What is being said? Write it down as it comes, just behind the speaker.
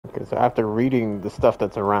Okay, so after reading the stuff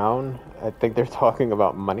that's around, I think they're talking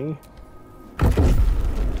about money.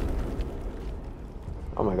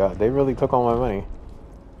 Oh my god, they really took all my money.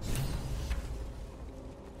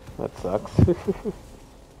 That sucks.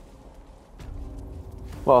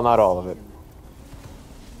 Well, not all of it.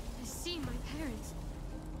 I see my parents.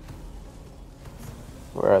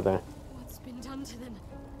 Where are they? What's been done to them?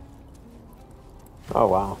 Oh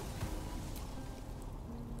wow.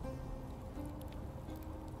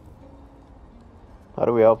 How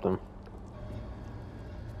do we help them?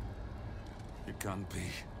 It can't be.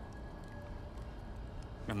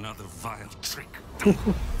 Another vile trick.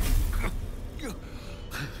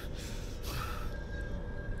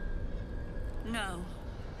 No.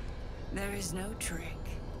 There is no trick.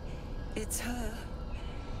 It's her.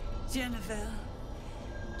 Jennifer.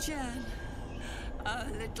 Jen. Our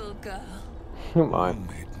little girl. Come on.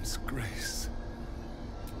 Oh, Maiden's Grace.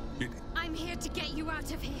 I'm here to get you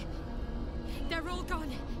out of here. They're all gone.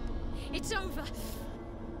 It's over.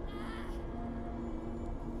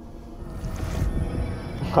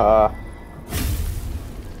 I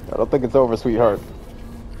don't think it's over, sweetheart.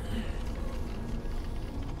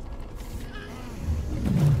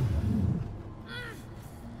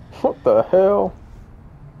 What the hell?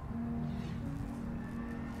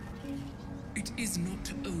 It is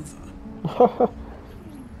not over.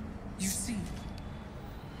 You see,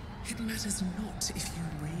 it matters not if you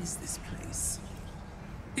raise this place.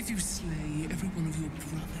 If you slay every one of your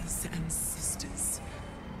brothers and sisters.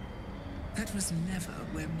 That was never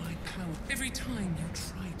where my power... Every time you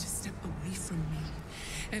try to step away from me,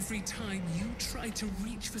 every time you try to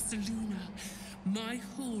reach for Seluna, my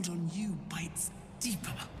hold on you bites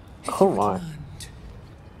deeper. If Oh you my. had learned,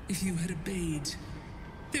 if you had obeyed,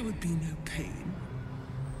 there would be no pain.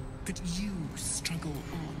 But you struggle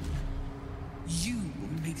on. You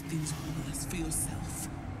will make things worse for yourself.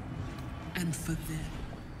 And for them.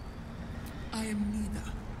 I am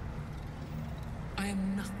neither. I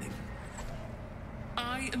am nothing.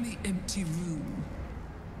 I am the empty room.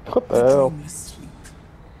 What the The hell? dreamless sleep.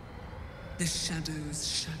 The shadow's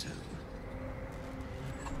shadow.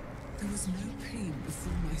 There was no pain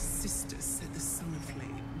before my sister set the sun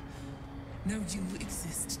aflame. Now you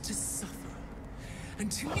exist to suffer.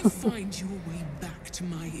 Until you find your way back to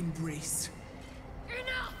my embrace.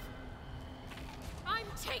 Enough! I'm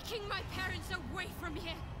taking my parents away from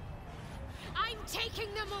here. I'm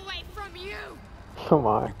taking them away from you. Come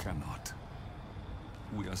on. You cannot.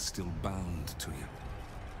 We are still bound to you.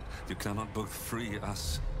 You cannot both free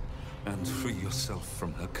us and free yourself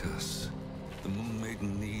from her curse. The Moon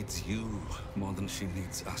Maiden needs you more than she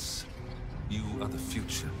needs us. You are the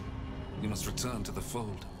future. You must return to the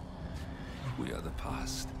fold. We are the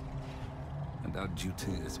past. And our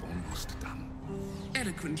duty is almost done.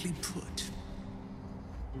 Eloquently put.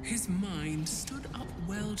 His mind stood up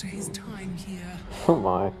well to his time here. Oh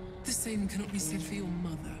my. The same cannot be said for your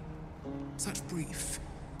mother. Such brief.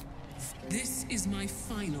 This is my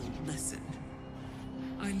final lesson.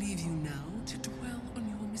 I leave you now to dwell on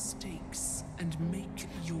your mistakes and make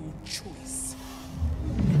your choice.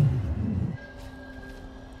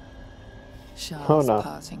 Shah's Oh, no.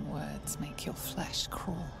 parting words make your flesh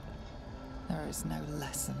crawl. There is no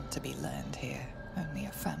lesson to be learned here, only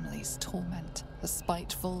a family's torment, a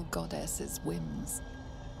spiteful goddess's whims,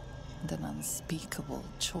 and an unspeakable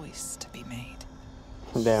choice to be made.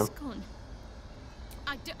 Damn. She's gone.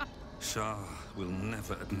 Shah will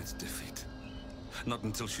never admit defeat. Not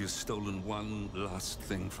until she has stolen one last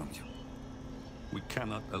thing from you. We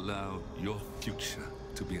cannot allow your future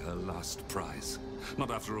to be her last prize.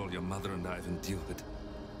 Not after all your mother and I have endured.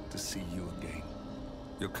 To see you again.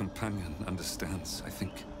 Your companion understands, I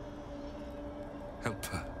think. Help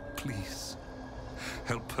her, please.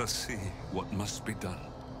 Help her see what must be done.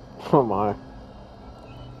 Oh my.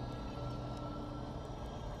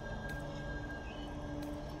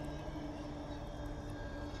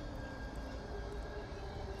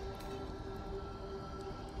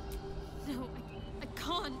 No, I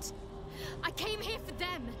can't. I came here for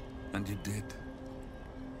them. And you did.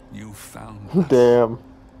 You found us. Damn.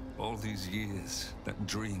 All these years, that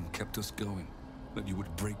dream kept us going. That you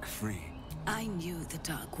would break free. I knew the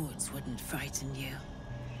Dark Woods wouldn't frighten you.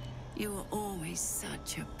 You were always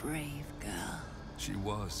such a brave girl. She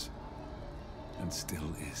was. And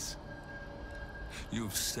still is.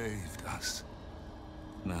 You've saved us.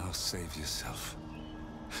 Now save yourself.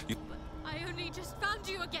 I only just found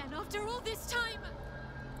you again after all this time.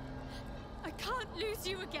 I can't lose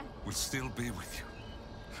you again. We'll still be with you.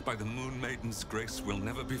 By the Moon Maiden's grace, we'll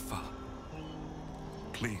never be far.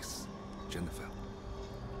 Please, Jennifer.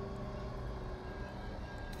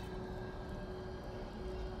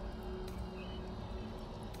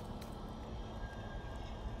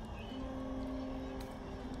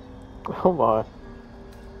 Oh my.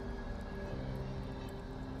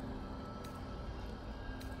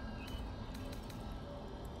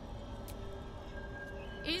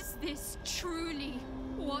 Is this truly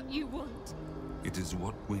what you want? It is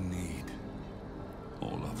what we need.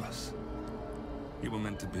 All of us. You were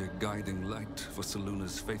meant to be a guiding light for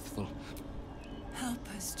Seluna's faithful. Help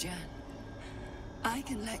us, Jan. I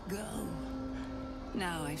can let go.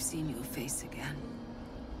 Now I've seen your face again.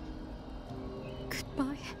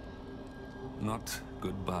 Goodbye. Not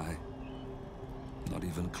goodbye. Not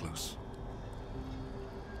even close.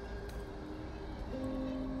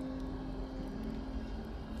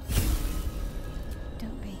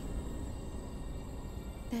 Don't be.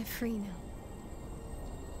 They're free now.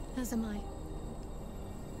 As am I.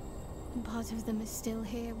 And part of them is still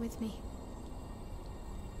here with me.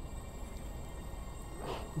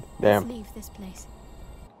 Damn. Let's leave this place.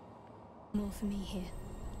 More for me here.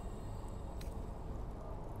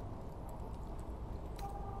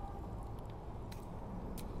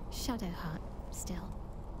 Shadowheart, still.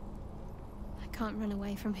 I can't run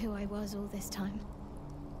away from who I was all this time.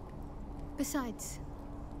 Besides,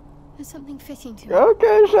 there's something fitting to it.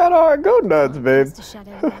 Okay, Shadowheart, go nuts, babe. Just a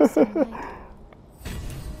shadow of that same light.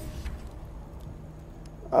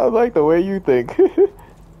 I like the way you think.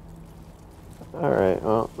 Alright,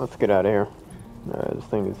 well, let's get out of here. Alright, this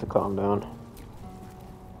thing needs to calm down.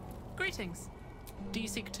 Greetings. Do you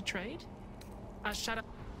seek to trade? As Shadow...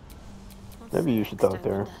 Maybe you should talk to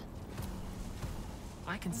her.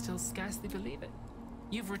 I can still scarcely believe it.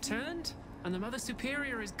 You've returned, and the Mother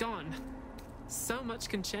Superior is gone. So much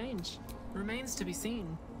can change. Remains to be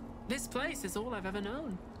seen. This place is all I've ever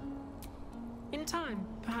known. In time,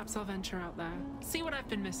 perhaps I'll venture out there, see what I've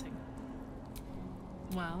been missing.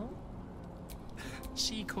 Well,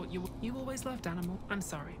 she caught you. You always loved animal. I'm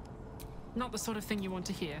sorry. Not the sort of thing you want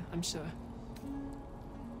to hear, I'm sure.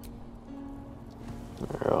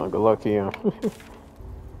 Well, good luck to you.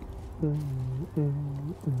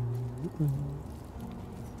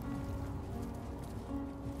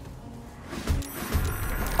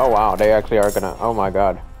 Oh wow, they actually are gonna. Oh my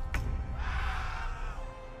god.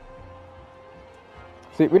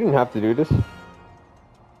 See, we didn't have to do this.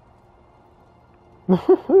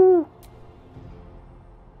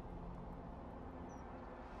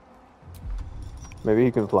 Maybe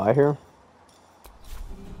he can fly here?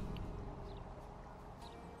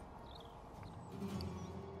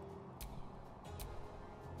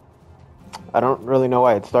 I don't really know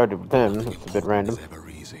why it started with him. It's a bit random. Ever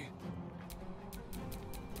easy.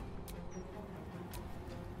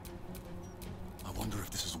 I wonder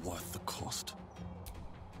if this is worth the cost.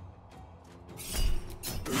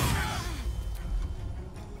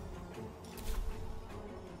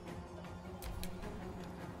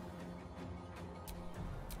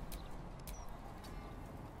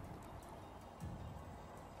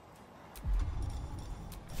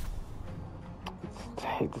 I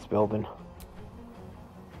hate this building.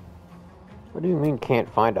 What do you mean can't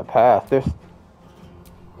find a path? There's...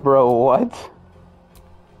 Bro, what?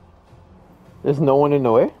 There's no one in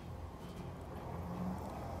the way?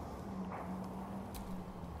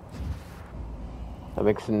 That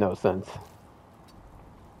makes no sense.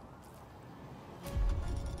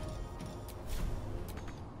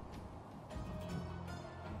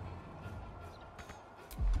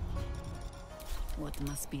 What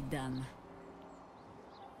must be done?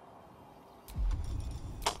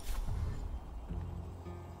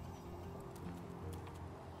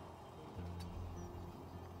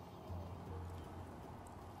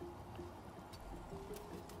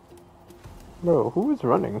 Bro, who is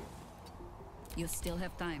running? You still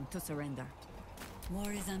have time to surrender.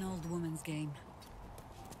 War is an old woman's game.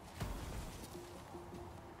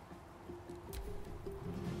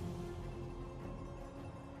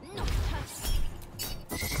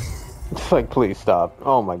 It's like, please stop.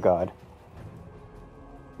 Oh my god.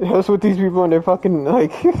 That's what these people and they're fucking,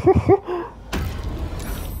 like...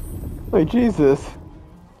 like, Jesus.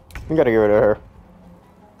 I gotta get rid of her.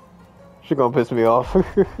 She gonna piss me off.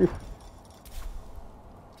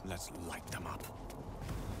 Let's light them up.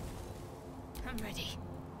 I'm ready.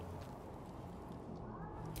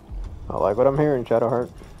 I like what I'm hearing, Shadowheart.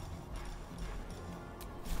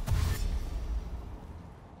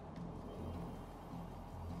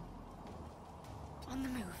 On the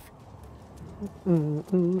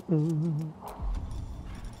move.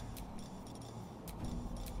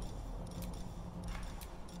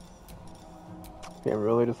 Yeah,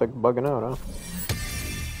 really just like bugging out, huh?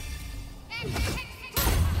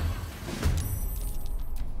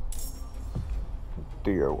 Do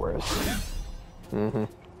your worst.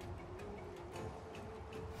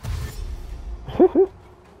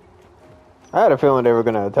 I had a feeling they were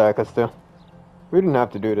gonna attack us too. We didn't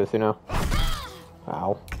have to do this, you know.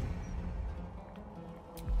 Ow.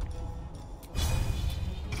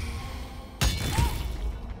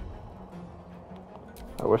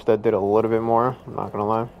 I wish that did a little bit more, I'm not gonna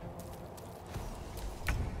lie.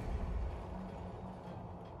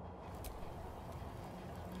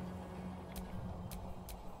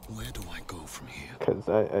 Where do I go from here? Because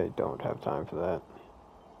I don't have time for that.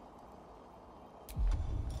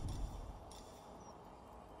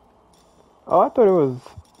 Oh, I thought it was...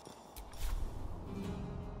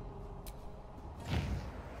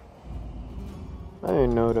 I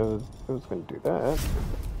didn't know it was gonna do that.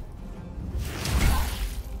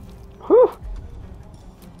 Whew!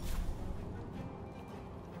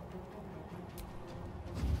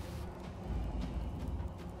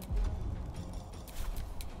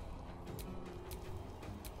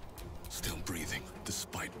 Still breathing,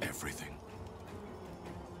 despite everything.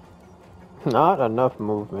 Not enough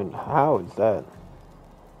movement. How is that?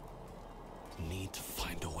 Need to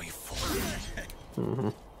find a way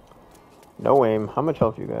forward. No aim. How much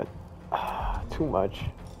health you got? Ah, too much.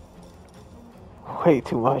 Way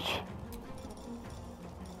too much.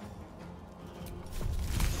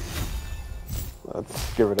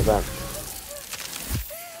 Let's get rid of that.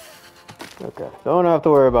 Okay. Don't have to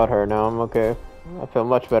worry about her now. I'm okay. I feel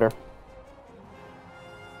much better.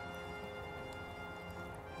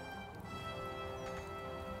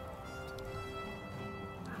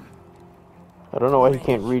 I don't know why he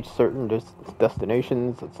can't reach certain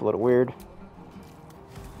destinations. It's a little weird.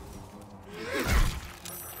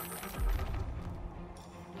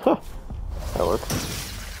 Huh. That works.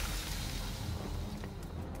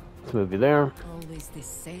 Let's move you there. Always the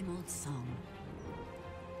same old song.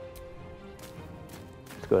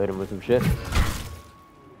 Let's go ahead and move some shit.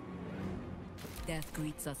 Death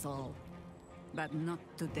greets us all, but not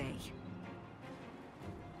today.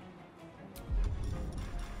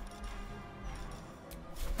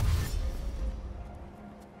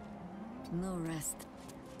 No rest,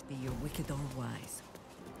 be you wicked or wise.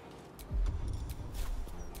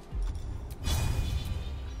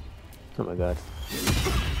 Oh my god.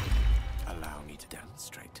 Allow me to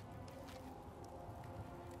demonstrate.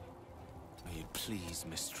 May it please,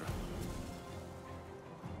 Mistra.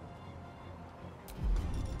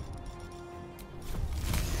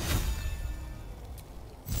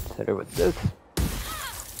 Hit her with this.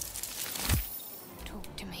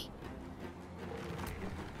 Talk to me.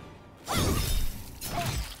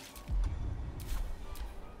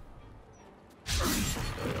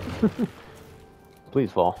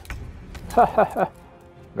 Please fall.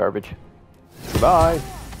 Garbage. Bye.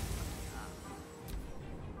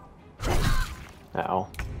 Ow.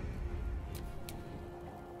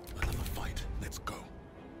 Another fight. Let's go.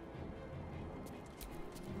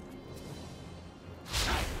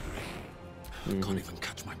 Can't even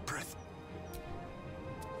catch my breath.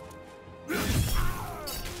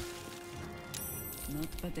 Not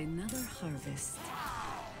but another harvest.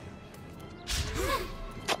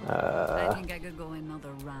 I think I could go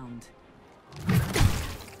another round.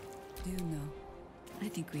 Do you know? I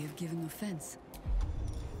think we have given offense.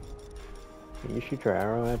 Can you shoot your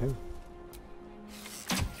arrow at him?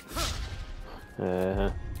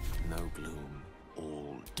 No gloom,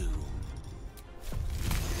 all doom.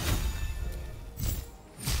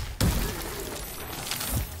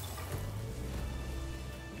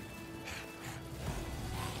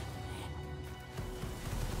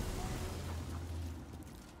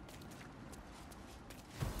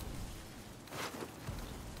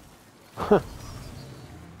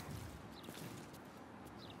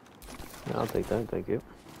 I'll take that, thank you.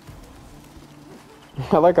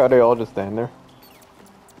 I like how they all just stand there.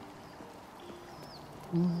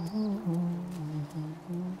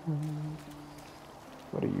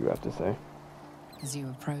 What do you have to say? As you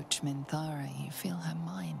approach Minthara, you feel her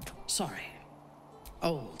mind. Sorry.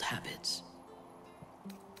 Old habits.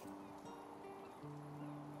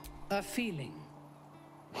 A feeling.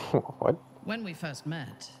 What? When we first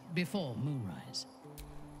met, before Moonrise,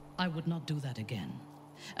 I would not do that again.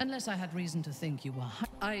 Unless I had reason to think you were...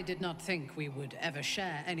 I did not think we would ever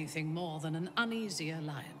share anything more than an uneasy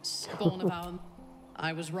alliance, born of our...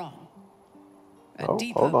 I was wrong. A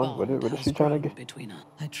deeper hold on. bond What is has she trying to grown get? between us.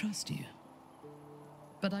 I trust you.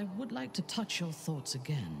 But I would like to touch your thoughts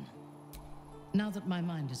again, now that my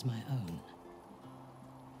mind is my own.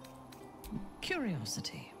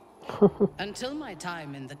 Curiosity. Until my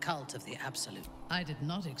time in the cult of the Absolute, I did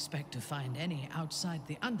not expect to find any outside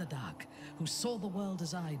the Underdark who saw the world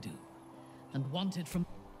as I do, and wanted from...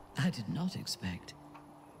 I did not expect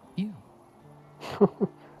you.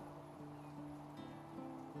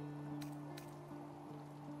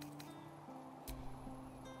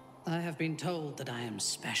 I have been told that I am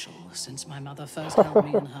special since my mother first held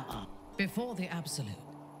me in her arms. Before the Absolute,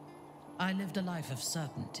 I lived a life of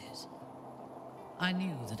certainties. I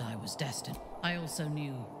knew that I was destined. I also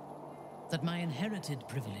knew that my inherited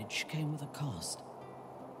privilege came with a cost.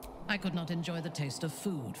 I could not enjoy the taste of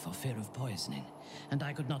food for fear of poisoning, and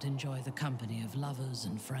I could not enjoy the company of lovers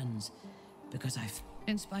and friends because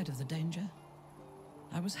in spite of the danger,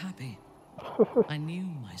 I was happy. I knew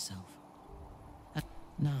myself. And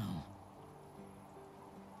now,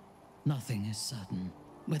 nothing is certain.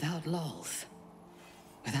 Without Lolth,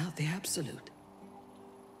 without the Absolute,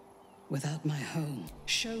 without my home,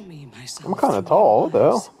 show me myself. I'm kind of tall,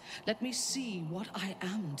 though. Let me see what I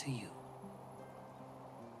am to you.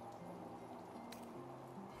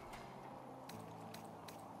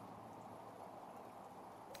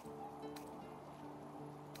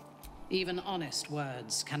 Even honest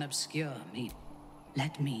words can obscure me.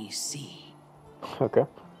 Let me see. Okay.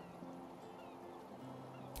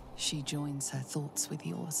 She joins her thoughts with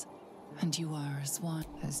yours, and you are as one.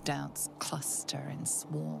 Those doubts cluster in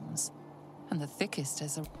swarms, and the thickest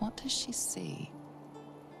is a... What does she see?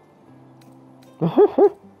 I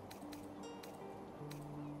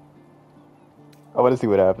want to see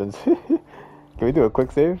what happens. Can we do a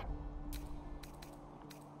quick save?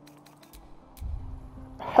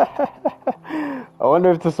 I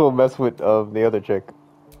wonder if this will mess with the other chick.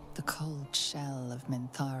 The cold shell of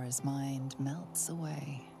Minthara's mind melts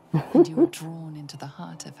away, and you are drawn into the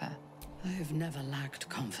heart of her. I have never lacked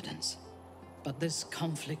confidence, but this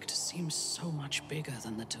conflict seems so much bigger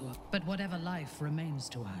than the two of... But whatever life remains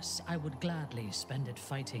to us, I would gladly spend it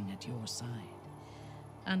fighting at your side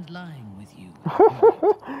and lying with you.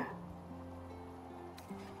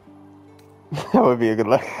 That would be a good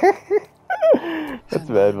luck. That's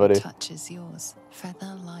bad, buddy. Touches yours,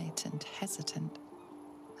 feather light and hesitant.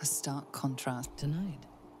 A stark contrast. Tonight,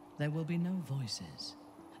 there will be no voices,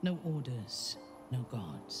 no orders, no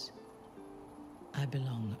gods. I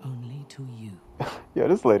belong only to you. Yeah,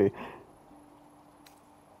 this lady.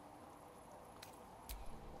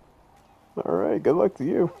 Alright, good luck to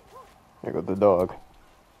you. There goes the dog.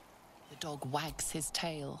 The dog wags his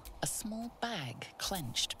tail, a small bag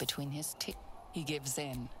clenched between his teeth. He gives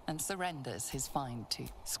in and surrenders his fine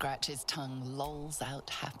tooth. Scratch's tongue lolls out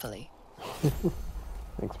happily.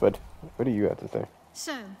 Thanks, bud. What do you have to say?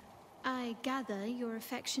 So, I gather your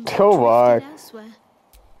affections Oh are my. drifted elsewhere.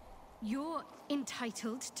 You're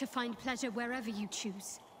entitled to find pleasure wherever you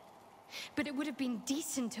choose. But it would have been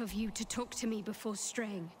decent of you to talk to me before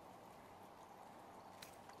straying.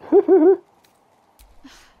 Don't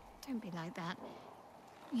be like that.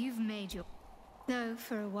 You've made your... Though,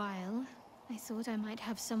 for a while, I thought I might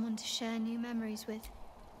have someone to share new memories with.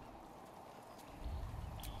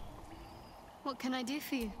 What can I do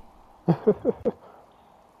for you?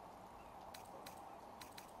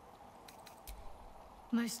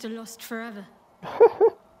 Most are lost forever.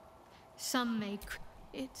 Some may...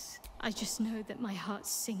 I just know that my heart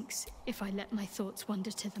sinks if I let my thoughts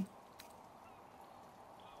wander to them.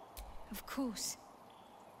 Of course.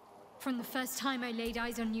 From the first time I laid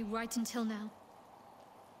eyes on you right until now.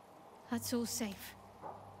 That's all safe.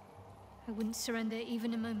 I wouldn't surrender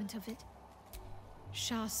even a moment of it.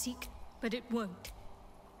 Shall seek, but it won't.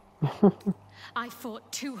 I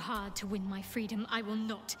fought too hard to win my freedom. I will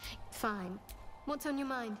not. Fine. What's on your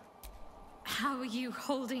mind? How are you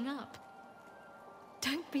holding up?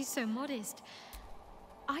 Don't be so modest.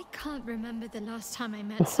 I can't remember the last time I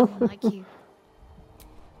met someone like you.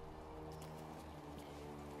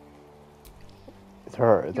 It's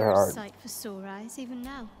her. It's You're her a heart. sight for sore eyes even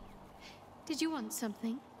now. Did you want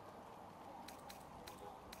something?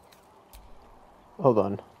 Hold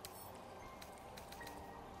on.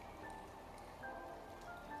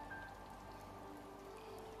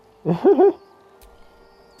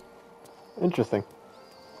 Interesting.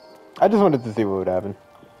 I just wanted to see what would happen.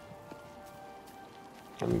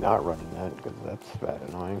 I'm not running that because that's bad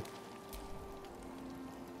annoying.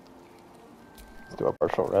 Let's do a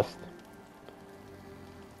partial rest.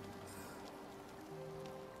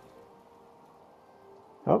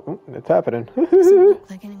 Oh, it's happening. Doesn't look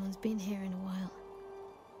like anyone's been here in a while.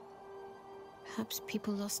 Perhaps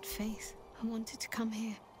people lost faith. I wanted to come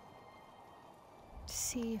here. To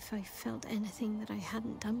see if I felt anything that I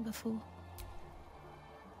hadn't done before.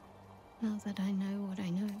 Now that I know what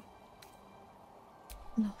I know.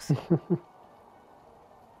 Loss.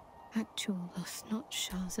 Actual loss, not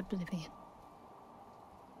Shah's oblivion.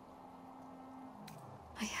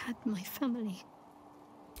 I had my family.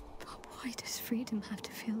 But why does freedom have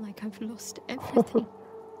to feel like I've lost everything?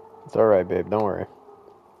 It's alright, babe. Don't worry.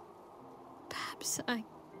 Perhaps I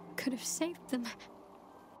could have saved them.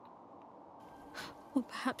 Or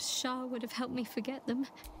perhaps Shah would have helped me forget them.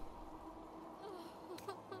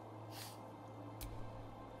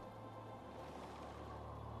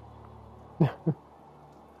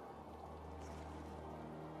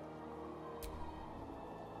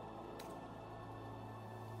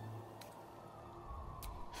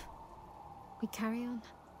 We carry on.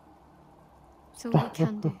 It's all we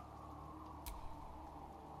can do.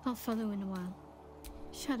 I'll follow in a while.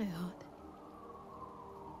 Shadowheart.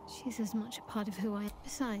 She's as much a part of who I am.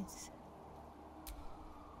 Besides...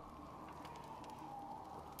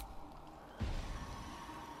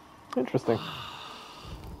 Interesting.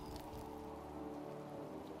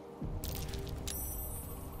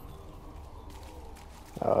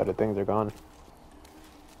 Oh, the things are gone.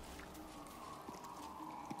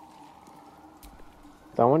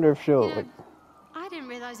 I wonder if she'll, like... I didn't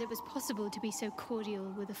realize it was possible to be so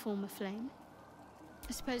cordial with a former flame.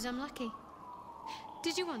 I suppose I'm lucky.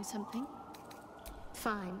 Did you want something?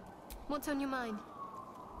 Fine. What's on your mind?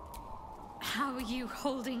 How are you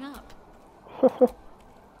holding up? So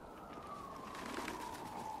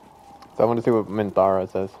I want to see what Minthara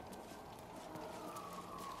says.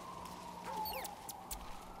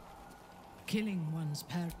 Killing one's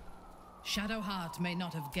parent. Shadowheart may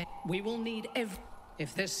not have get. We will need if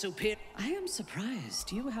this superior. I am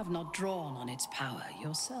surprised you have not drawn on its power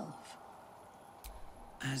yourself.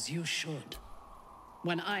 As you should.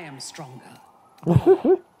 When I am stronger, we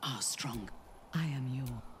are strong. I am you.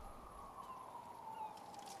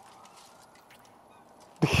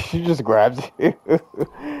 She just grabs you.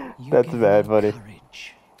 That's bad, buddy.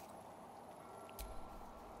 Courage.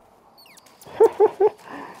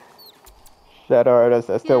 Shadowheart,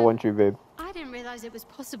 I still want you, babe. I didn't realize it was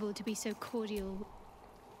possible to be so cordial.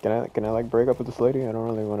 Can I like break up with this lady? I don't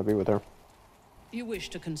really want to be with her. You wish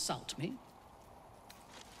to consult me?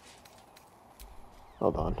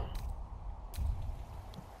 Hold on.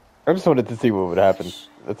 I just wanted to see what would happen.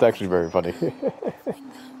 That's actually very funny.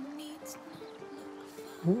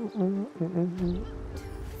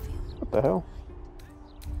 What the hell?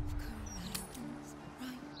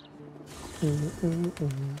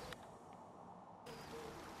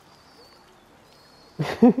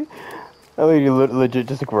 That lady legit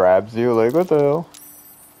just grabs you, like, what the hell?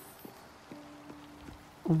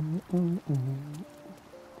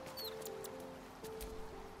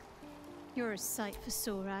 You're a sight for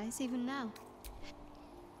sore eyes, even now.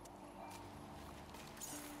 Is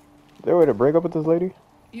there a way to break up with this lady?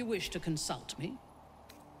 You wish to consult me?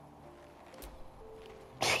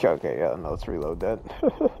 Okay, yeah, no, let's reload that.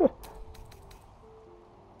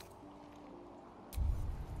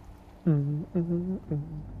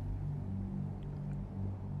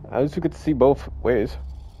 At least we get to see both ways.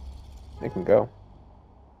 They can go.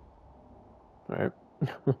 Alright.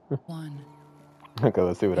 One. Okay,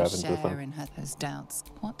 let's see what happens this Share time. in her those doubts.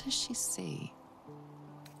 What does she see?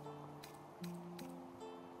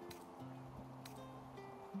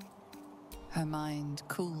 Her mind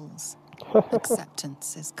cools.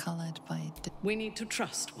 Acceptance is colored by... We need to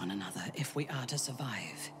trust one another if we are to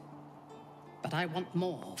survive. But I want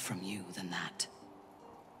more from you than that.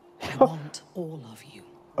 I want all of you.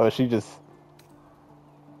 Oh, she just...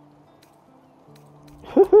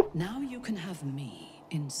 Now you can have me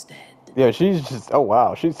instead. Yeah, she's just... Oh,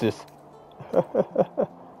 wow, she's just...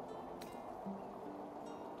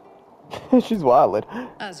 She's wildin'.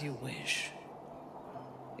 As you wish.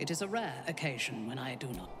 It is a rare occasion when I do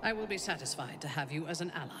not. I will be satisfied to have you as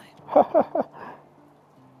an ally.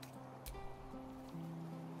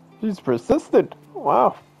 She's persistent.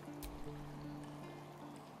 Wow.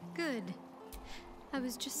 Good. I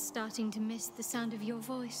was just starting to miss the sound of your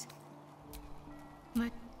voice.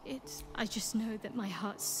 I just know that my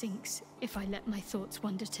heart sinks if I let my thoughts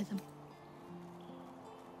wander to them.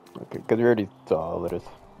 Okay, because we already saw all of this.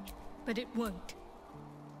 But it won't.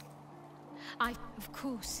 Of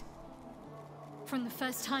course. From the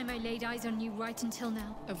first time I laid eyes on you right until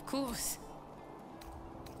now. Of course.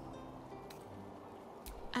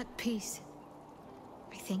 At peace,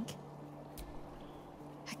 I think.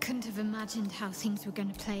 I couldn't have imagined how things were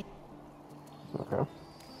going to play. Okay.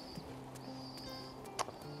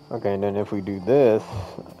 Okay, and then if we do this,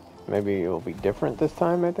 maybe it will be different this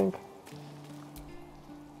time, I think.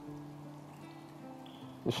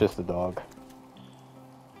 It's just a dog.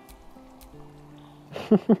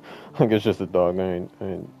 Like, it's just a dog. I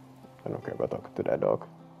don't care about talking to that dog.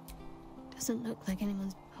 Doesn't look like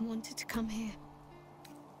anyone's... I wanted to come here.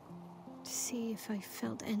 To see if I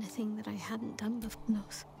felt anything that I hadn't done before.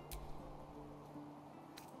 Loss.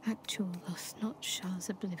 Actual loss, not Shah's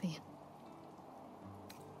oblivion.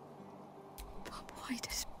 But why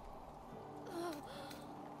does...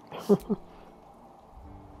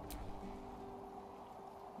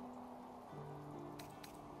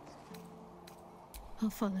 I'll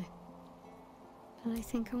follow. But I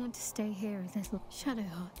think I want to stay here a little.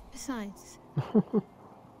 Shadowheart. Besides...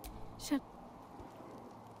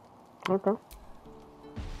 Okay.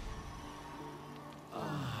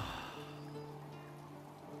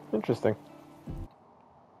 Interesting.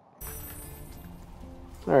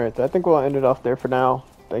 Alright, I think we'll end it off there for now.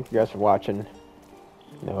 Thank you guys for watching.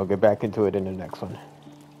 And we'll get back into it in the next one.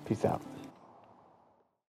 Peace out.